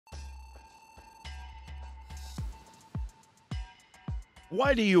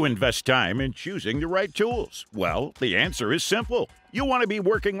Why do you invest time in choosing the right tools? Well, the answer is simple. You want to be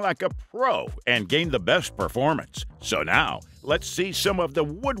working like a pro and gain the best performance. So now, let's see some of the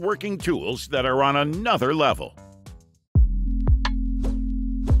woodworking tools that are on another level.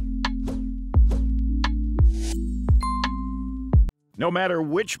 No matter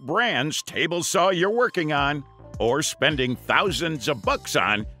which brand's table saw you're working on, or spending thousands of bucks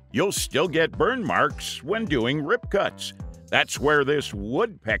on, you'll still get burn marks when doing rip cuts. That's where this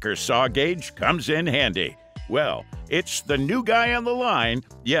woodpecker saw gauge comes in handy. Well, it's the new guy on the line,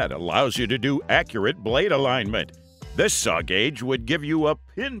 yet allows you to do accurate blade alignment. This saw gauge would give you a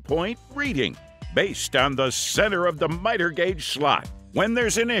pinpoint reading based on the center of the miter gauge slot. When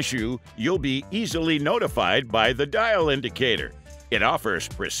there's an issue, you'll be easily notified by the dial indicator. It offers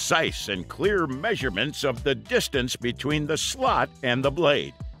precise and clear measurements of the distance between the slot and the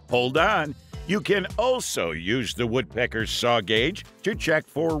blade. Hold on, you can also use the woodpecker's saw gauge to check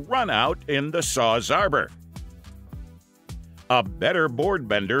for runout in the saw's arbor. A better board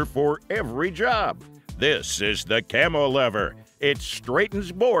bender for every job. This is the camo lever. It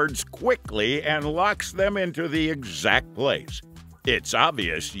straightens boards quickly and locks them into the exact place. It's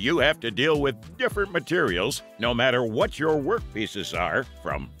obvious you have to deal with different materials no matter what your workpieces are,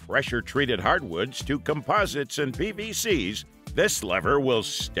 from pressure-treated hardwoods to composites and PVCs. This lever will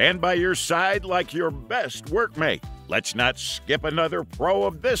stand by your side like your best workmate. Let's not skip another pro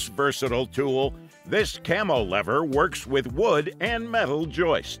of this versatile tool. This camo lever works with wood and metal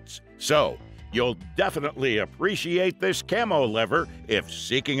joists. So, you'll definitely appreciate this camo lever if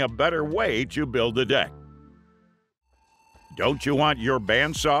seeking a better way to build a deck. Don't you want your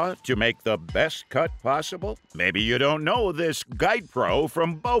bandsaw to make the best cut possible? Maybe you don't know this Guide Pro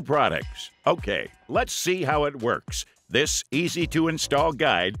from Bow Products. Okay, let's see how it works. This easy-to-install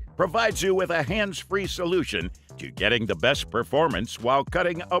guide provides you with a hands-free solution to getting the best performance while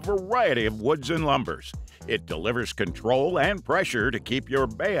cutting a variety of woods and lumbers. It delivers control and pressure to keep your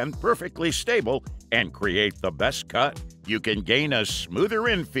band perfectly stable and create the best cut. You can gain a smoother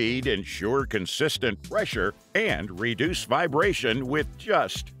infeed, ensure consistent pressure, and reduce vibration with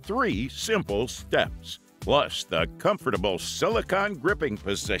just 3 simple steps. Plus, the comfortable silicone gripping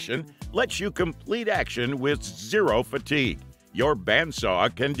position lets you complete action with 0 fatigue. Your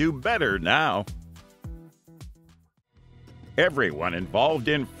bandsaw can do better now. Everyone involved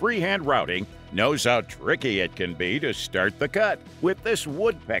in freehand routing knows how tricky it can be to start the cut. With this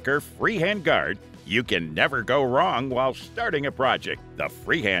woodpecker freehand guard, you can never go wrong while starting a project. The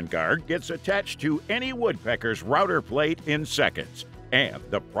freehand guard gets attached to any woodpecker's router plate in seconds. And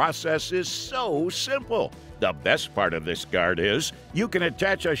the process is so simple. The best part of this guard is you can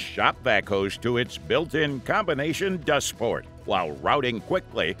attach a shop vac hose to its built-in combination dust port. While routing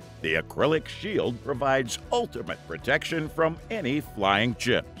quickly, the acrylic shield provides ultimate protection from any flying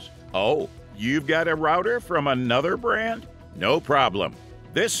chips. Oh, you've got a router from another brand? No problem.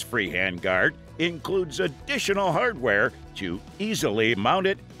 This freehand guard includes additional hardware to easily mount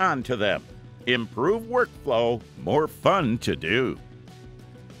it onto them. Improve workflow, more fun to do.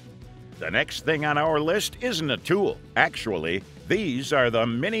 The next thing on our list isn't a tool. Actually, these are the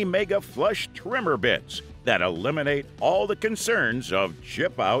Mini Mega Flush Trimmer Bits that eliminate all the concerns of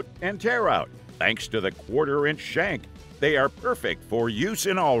chip out and tear out. Thanks to the 1/4-inch shank, they are perfect for use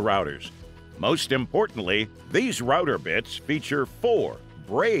in all routers. Most importantly, these router bits feature 4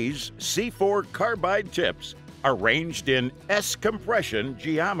 Braze C4 carbide tips arranged in S-compression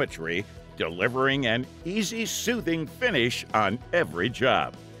geometry, delivering an easy, soothing finish on every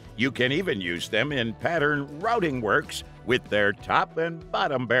job. You can even use them in pattern routing works with their top and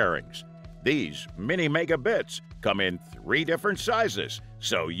bottom bearings. These Mini Mega Bits come in 3 different sizes,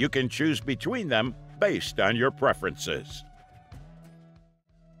 so you can choose between them based on your preferences.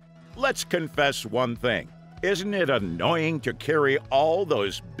 Let's confess one thing. Isn't it annoying to carry all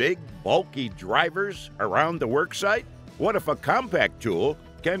those big, bulky drivers around the worksite? What if a compact tool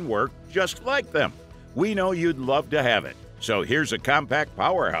can work just like them? We know you'd love to have it. So here's a compact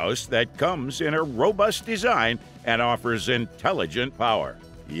powerhouse that comes in a robust design and offers intelligent power.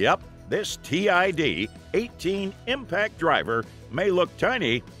 Yep, this TID 18 impact driver may look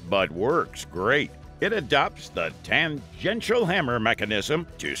tiny, but works great. It adopts the tangential hammer mechanism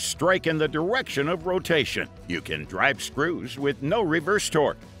to strike in the direction of rotation. You can drive screws with no reverse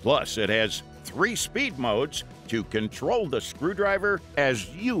torque. Plus, it has 3 speed modes to control the screwdriver as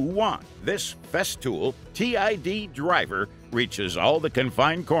you want. This Festool TID driver reaches all the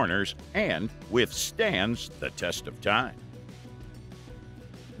confined corners and withstands the test of time.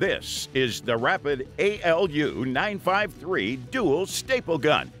 This is the Rapid ALU 953 dual staple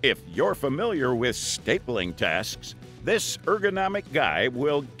gun. If you're familiar with stapling tasks, This ergonomic guide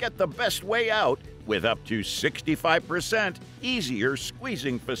will get the best way out with up to 65% easier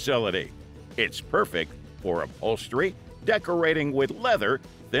squeezing facility. It's perfect for upholstery, decorating with leather,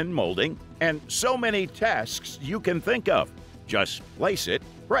 thin molding, and so many tasks you can think of. Just place it,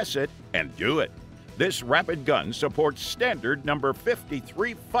 press it, and do it. This rapid gun supports standard number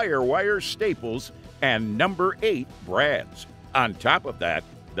 53 firewire staples and number 8 brads. On top of that,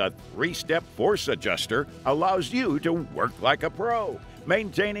 the 3-step force adjuster allows you to work like a pro,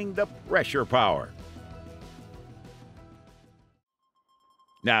 maintaining the pressure power.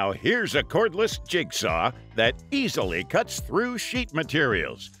 Now here's a cordless jigsaw that easily cuts through sheet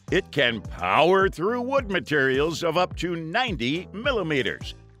materials. It can power through wood materials of up to 90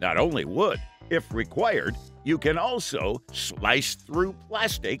 millimeters. Not only wood, if required, you can also slice through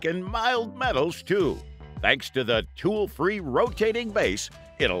plastic and mild metals too. Thanks to the tool-free rotating base,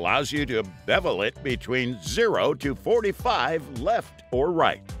 it allows you to bevel it between 0 to 45 left or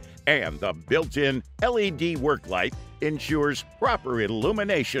right. And the built-in LED work light ensures proper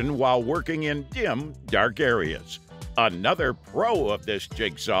illumination while working in dim, dark areas. Another pro of this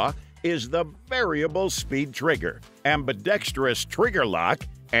jigsaw is the variable speed trigger. Ambidextrous trigger lock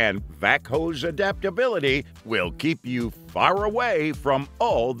and vac hose adaptability will keep you far away from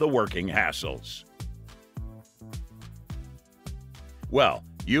all the working hassles. Well,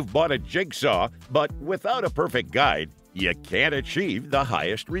 you've bought a jigsaw, but without a perfect guide, you can't achieve the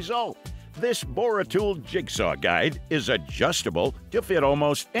highest result. This Boratool Jigsaw Guide is adjustable to fit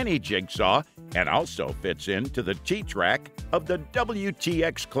almost any jigsaw and also fits into the T-track of the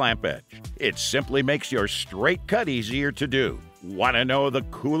WTX clamp edge. It simply makes your straight cut easier to do. Want to know the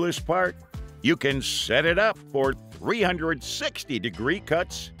coolest part? You can set it up for 360-degree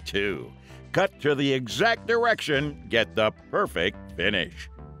cuts too. Cut to the exact direction, get the perfect finish.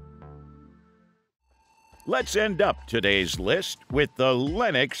 Let's end up today's list with the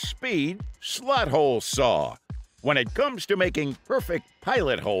Lennox Speed Slot Hole Saw. When it comes to making perfect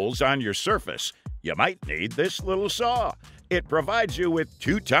pilot holes on your surface, you might need this little saw. It provides you with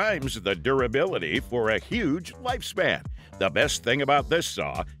 2 times the durability for a huge lifespan. The best thing about this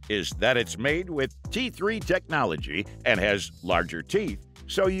saw is that it's made with T3 technology and has larger teeth,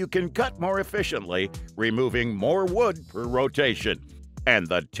 so you can cut more efficiently, removing more wood per rotation. And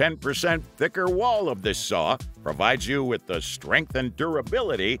the 10% thicker wall of this saw provides you with the strength and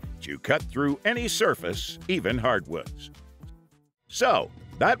durability to cut through any surface, even hardwoods. So,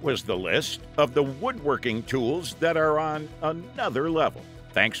 that was the list of the woodworking tools that are on another level.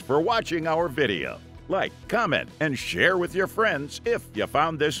 Thanks for watching our video. Like, comment, and share with your friends if you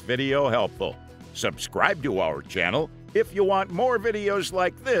found this video helpful. Subscribe to our channel if you want more videos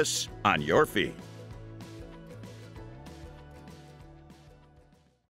like this on your feed.